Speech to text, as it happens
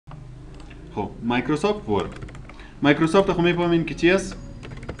خب مایکروسافت ورد. مایکروسافت خب میفهمین که چی است؟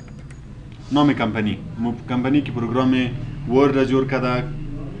 نام کمپانی. کمپانی که پروگرام ورد را جور کرده،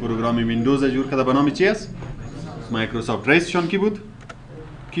 پروگرام ویندوز را جور کرده، به نام چی است؟ مایکروسافت. رئیسشان کی بود؟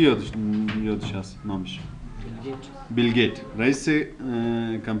 کی یادش هست نامش؟ بیل گیت. رئیس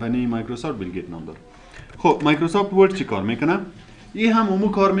کمپانی مایکروسافت بیل گیت نام داره. خب مایکروسافت ورد چی کار میکنه؟ این هم اونو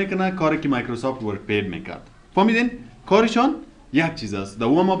کار میکنه کاری که مایکروسافت ورد پید میکرد. فهمیدین؟ کارشان یک چیز است. در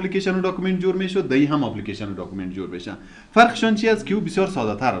اون اپلیکیشن و داکومنت جور میشد، در این هم اپلیکیشن و داکومنت جور بشه. فرقشان چی است که او بسیار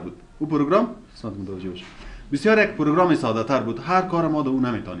ساده تر بود. او پروگرام ساده متوجه باشه. بسیار یک پروگرام ساده تر بود. هر کار ما در اون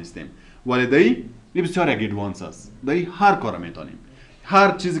نمیتونستیم. ولی این بسیار یک ادوانس است. در هر کار میتونیم.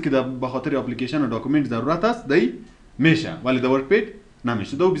 هر چیزی که به خاطر اپلیکیشن و داکومنت ضرورت است، در میشه. ولی در ورد پید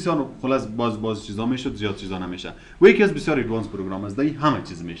نمیشه. دو بسیار خلاص باز چیزا میشد، زیاد چیزا نمیشه. و یکی از بسیار ادوانس پروگرام است. در همه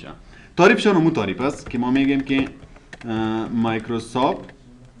چیز میشه. تعریفشون اون تعریف است که ما میگیم که مایکروسافت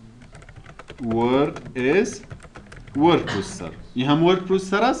ورد از ورد پروسسور. این هم ورد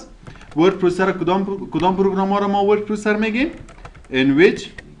پروسسور است. ورد پروسسور کدام پروگرام ها را ما ورد پروسسور میگیم؟ in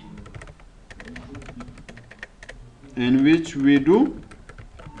which we do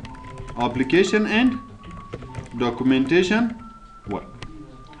application and documentation work.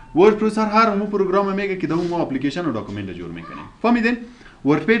 ورد پروسسور هر اون پروگرام میگه که در اون ما اپلیکیشن و داکومنت جور میکنیم. فهمیدین؟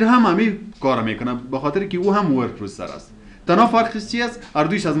 ورد پید هم همین کار میکنه به خاطر که او هم ورد پروسسور است. تنها فرقش چی است؟ هر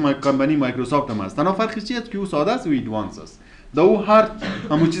دویش از کمپانی مایکروسافت هم است. تنها فرقش چی است که او ساده است و ادوانس است. در او هر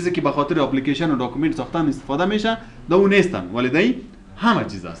همون چیزی که به خاطر اپلیکیشن و داکومنت ساختن استفاده میشه در او نیستن، ولی در این همه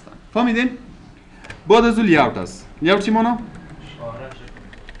چیز هستن. فهمیدین؟ بعد از او لیاوت است. لیاوت چی مانا؟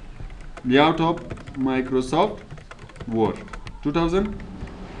 لیاوت آف مایکروسافت ورد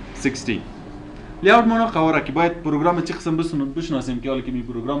 2016. لیاوت مانا قواره که باید پروگرام چه قسم بشناسیم که حالا که می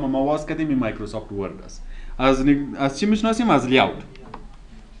پروگرام ما واس کردیم این مایکروسافت ورد است. از چی میشناسیم؟ از لیاوت.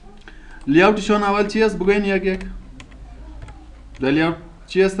 لیاوتشون اول چی است؟ بگوین یک یک. در لیاوت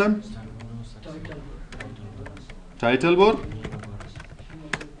چی هستن؟ تایتل بار،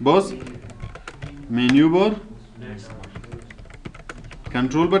 باز منیو بار،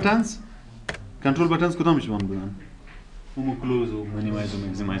 کنترل بتنز. کنترل بتنز کدامش من بودن؟ اونو کلوز و مینیمایز و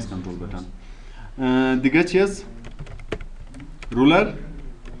مکسیمایز کنترل بتن. دیگه چی است؟ رولر،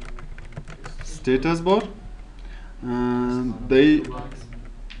 status bar, they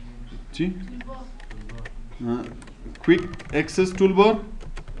چی؟ quick access toolbar,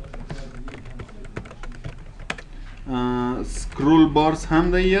 scroll bars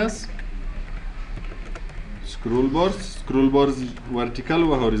هم دایی است. scroll bars vertical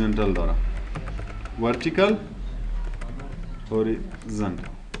و horizontal داره. vertical horizontal.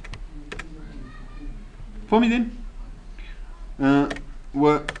 فهمیدین؟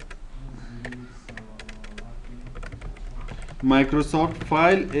 و Microsoft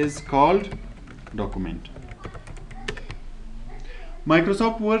file is called document.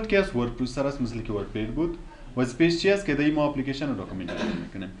 Microsoft Word که از ورد پروسسور است، مثل که ورد پید بود. وظیفه‌اش چی است که در ما اپلیکیشن و داکومنت رو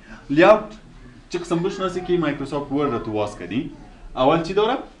میکنه. لیاوت چه قسم بشناسی که مایکروسافت ورد رو تو واس کردی. اول چی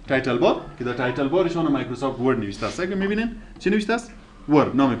داره؟ تایتل بار که در تایتل بارشون مایکروسافت ورد نوشته است. اگه میبینین چی نوشته است؟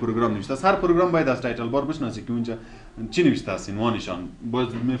 ورد، نام پروگرام نوشته است. هر پروگرام باید از تایتل بار بشناسی که اونجا چی نوشته است، عنوانشان.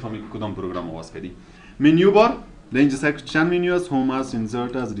 باز میفهمی که کدام پروگرام واس کردی. منیو بار در اینجا سکشن منیو است، هوم است،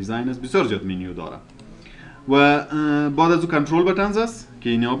 اینسرت است، دیزاین است، بسیار زیاد منیو داره. و بعد از او کنترل بتنز است که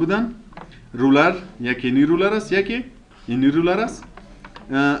اینا بودن. رولر، یکی اینی رولر است، یکی اینی رولر است.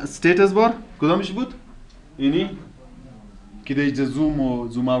 استیتس بار کدامش بود؟ اینی که در اینجا زوم و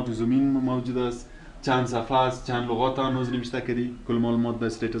زوم اوت و زوم این موجود است. چند صفحه است، چند لغات هنوز نوشته کردی، کل معلومات در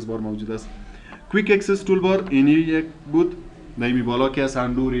استیتس بار موجود است. کویک اکسس تول بار اینی یک بود، در این بالا که است،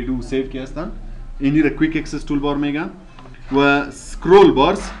 اندو، ریدو، سیو که هستن. اینی را کویک اکسس تول بار میگن. و سکرول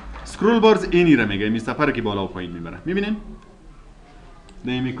بارز اینی را میگه، این سفر که بالا و پایین میبره. میبینین؟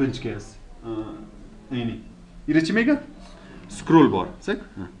 در این کنج که است. اینی را چی میگه؟ سکرول بار.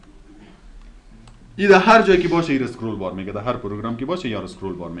 این در هر جایی که باشه این سکرول بار میگه، در هر پروگرام که باشه یا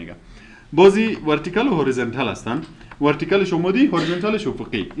سکرول بار میگه. بازی ورتیکال و هوریزونتال هستن. ورتیکالش عمودی، هوریزونتالش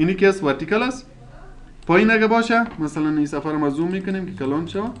افقی. اینی که است ورتیکال است. پایین اگه باشه، مثلا این سفر ما زوم میکنیم که کلان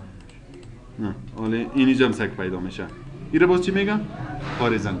شو. نه، ولی اینجا هم سک پیدا میشه. این رو باز چی میگن؟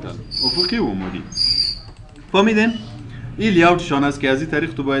 هوریزونتال، افقی و عمودی. فهمیدین؟ این لیاوتشان است که از این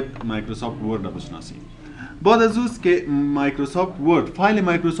طریق تو باید مایکروسافت ورد رو بشناسی. بعد از اوست که مایکروسافت ورد، فایل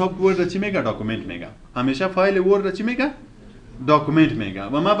مایکروسافت ورد را چی میگه؟ داکومنت میگه. همیشه فایل ورد را چی میگه؟ داکومنت میگه.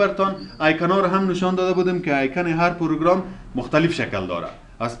 و ما براتون آیکونا رو هم نشان داده بودم که آیکون هر پروگرام مختلف شکل داره.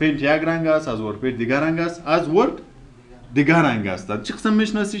 از پینت یک رنگ است، از ورد پید دیگر رنگ است، از ورد دیگر رنگ است. چه قسم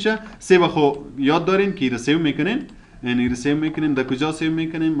میشناسیشه؟ سیو خو یاد دارین که را سیو میکنین. یعنی رو سیو میکنیم. در کجا سیو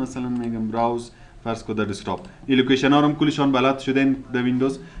میکنیم؟ مثلا میگم براوز فرض کو در دسکتاپ. این لوکیشن ها رو کلشان بلد شدین در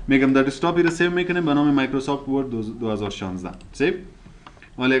ویندوز. میگم در دسکتاپ رو سیو میکنیم به نام مایکروسافت ورد 2016 سیو.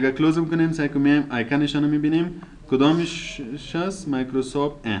 ولی اگر کلوز میکنیم سعی کنیم آیکونش رو میبینیم کدامش هست؟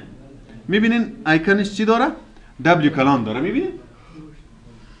 مایکروسافت ا. میبینین آیکونش چی داره؟ دبلیو کلان داره. میبینین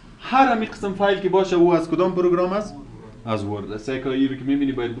هر همی قسم فایل که باشه او از کدام پروگرام است؟ از ورد است. سعی کنید که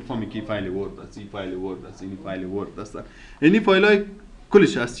میبینی باید بفهمی که فایل ورد است، این فایل ورد است، این فایل ورد است. یعنی فایل های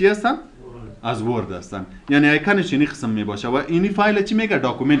کلش از چی هستن؟ از ورد هستن. یعنی آیکونش این قسم می باشه و این فایل چی میگه؟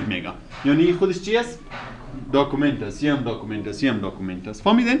 داکومنت میگه. یعنی خودش چی است؟ داکومنت است. هم داکومنت است، هم داکومنت است.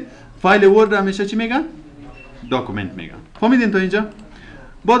 فهمیدین؟ فایل ورد همیشه چی میگه؟ داکومنت میگه. فهمیدین تا اینجا؟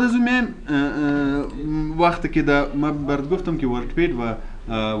 بعد از اون وقتی که ما برات گفتم که ورد پید و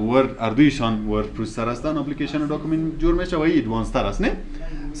ورد اردویشان ورد پروسسر هستن، اپلیکیشن داکومنت جور میشه و ادوانس تر است. نه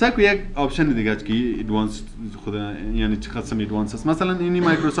سعی کو یک آپشن دیگه که ادوانس خود یعنی چه قسم ادوانس است. مثلا این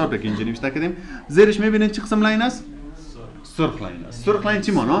مایکروسافت که اینجا نوشته کردیم زیرش میبینید چه قسم لاین است؟ سرخ لاین است. سرخ لاین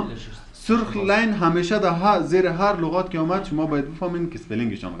چی معنی؟ سرخ لاین همیشه در زیر هر لغات که اومد شما باید بفهمین که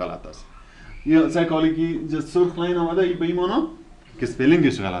اسپلینگشان غلط است. یا سعی کنید که سرخ لاین اومده به این معنی که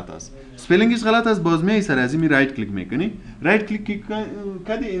اسپلینگش غلط است. اسپلینگش غلط است. باز می سر از این رایت کلیک میکنی. رایت کلیک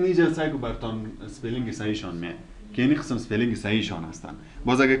کردی اینجا سعی کو برتون اسپلینگ صحیحشان می که این قسم اسپلینگ صحیحشان هستن.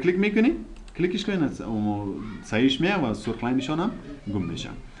 باز اگر کلیک میکنی کلیکش کنید صحیحش می و سرخ لاینشان هم گم میشه.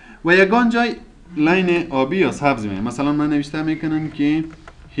 و یگان جای لاین آبی یا سبز می. مثلا من نوشته میکنم که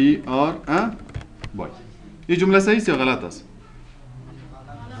he are a boy. این جمله صحیح است یا غلط است؟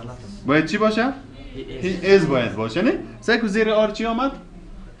 باید چی باشه؟ he is باید باشه. نه سعی کو زیر آر چی آمد؟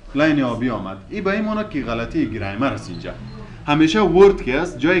 لاین آبی آمد. این به این معنی که غلطی گرامر است. اینجا همیشه ورد که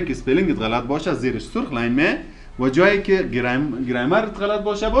است جایی که اسپلینگت غلط باشه زیرش سرخ لاین می و جایی که گرامرت غلط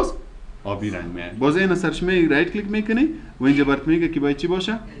باشه باز آبی رنگ می. باز این سرچ می رایت کلیک میکنی و اینجا برات میگه که باید چی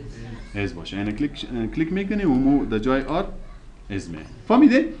باشه؟ is باشه. یعنی کلیک میکنی و مو در جای آر is می.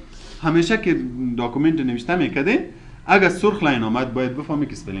 فهمیده؟ همیشه که داکومنت نوشته میکردین اگر سرخ لاین آمد باید بفهمید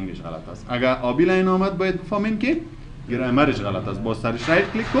که اسپلینگش غلط است. اگر آبی لاین آمد باید بفهمید که گرامرش غلط است. باز سرش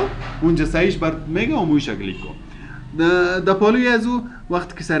رایت کلیک کو اونجا صحیحش برات میگه و موش کلیک کو. در پالوی از او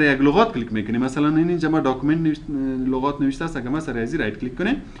وقتی که سر یک لغات کلیک میکنی مثلا اینجا ما داکومنت لغات نوشته است. اگر ما سر ازی رایت کلیک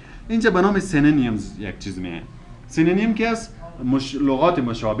کنیم اینجا به نام سینونیمز یک چیز میه. سینونیم که است لغات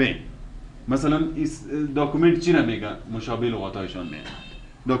مشابه. مثلا داکومنت چی را میگه؟ مشابه لغاتایشان میه.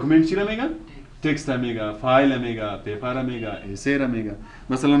 داکومنت چی را میگه؟ تکست میگه، فایل میگه، پیپر میگه، اسه را میگه.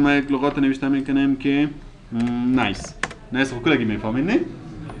 مثلا ما یک لغات نوشته میکنیم که نایس. نایس خود کلگی میفهمین نه؟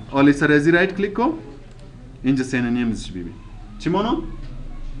 آلی سر ازی رایت کلیک کو اینجا سینونیمزش ببین. چی معنی؟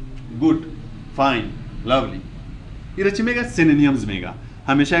 گود، فاین، لاولی. اینا چی میگه؟ سینونیمز میگه.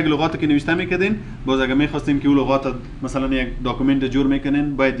 همیشه یک لغاتی که نوشته میکردین باز اگر میخواستیم که اون لغات مثلا یک داکومنت جور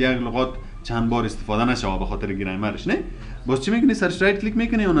میکنین باید یک لغات چند بار استفاده نشه به خاطر گرامرش. نه باز چی میکنی؟ سرچ رایت کلیک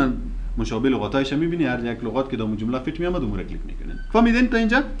میکنی اون مشابه لغاتایش میبینی. هر یک لغات که دام جمله فیت میامد اون رو کلیک میکنین. فهمیدین تا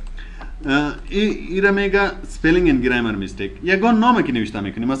اینجا؟ ایرا میگه spelling and grammar mistake. یگان نام که نوشته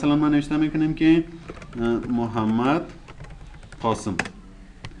میکنیم مثلا ما نوشته میکنیم که محمد قاسم.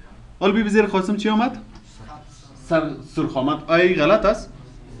 حالا بی زیر قاسم چی آمد؟ سرخ آمد. آیا غلط است؟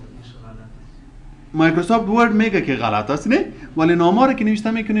 مایکروسافت ورد میگه که غلط است نه؟ ولی ناما رو که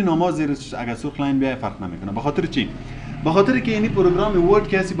نوشته میکنی ناما زیرش اگر سرخ لاین بیای فرق نمیکنه. به خاطر چی؟ به خاطر که این پروگرام ورد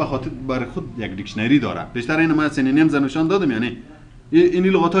کسی به خاطر برای خود یک دیکشنری داره. بیشتر این ما سینونیم نشان دادم یعنی این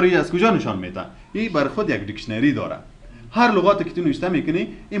لغات رو از کجا نشان میده؟ این برای خود یک دیکشنری داره. هر لغاتی که تو نوشته میکنی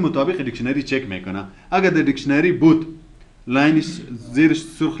این مطابق دیکشنری چک میکنه. اگر در دیکشنری بود لاینش زیرش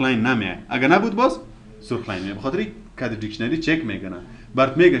سرخ لاین نمیاد. اگر نبود باز سرخ لاین میاد. به خاطر که در دیکشنری چک میکنه.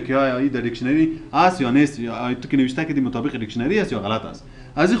 برات میگه که آیا این در دیکشنری است یا نیست، یا آیا تو که نوشته کردی مطابق دیکشنری است یا غلط است.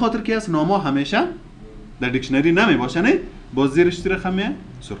 از این خاطر که است ناما همیشه در دیکشنری نمی باشه نه؟ باز زیرش سرخ میاد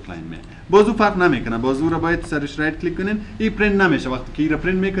سرخ لاین میاد. باز او فرق نمیکنه. باز او را باید سرش رایت کلیک کنین. این پرینت نمیشه. وقتی که این را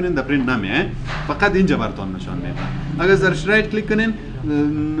پرینت میکنین در پرینت نمیاد. فقط اینجا براتون نشان میده. اگر سرش رایت کلیک کنین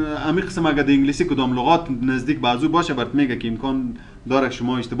امی قسم اگر در انگلیسی کدام لغات نزدیک بازو باشه برات میگه که امکان داره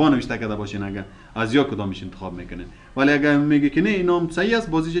شما اشتباه نوشته کرده باشین اگر از یا کدامش انتخاب میکنین. ولی اگر میگه که نه این نام صحیح است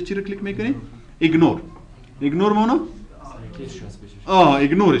باز اینجا چی را کلیک میکنین؟ ایگنور. ایگنور معنی؟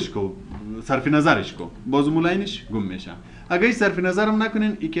 ایگنورش کو. صرف نظرش کو. باز مولاینش گم میشه. اگر این صرف نظرم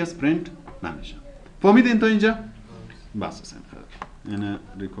نکنین یکی از پرینت نمیشه. فهمیدین تا اینجا؟ بس اصلا خیلی. این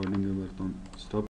ریکاردینگ براتون استاپ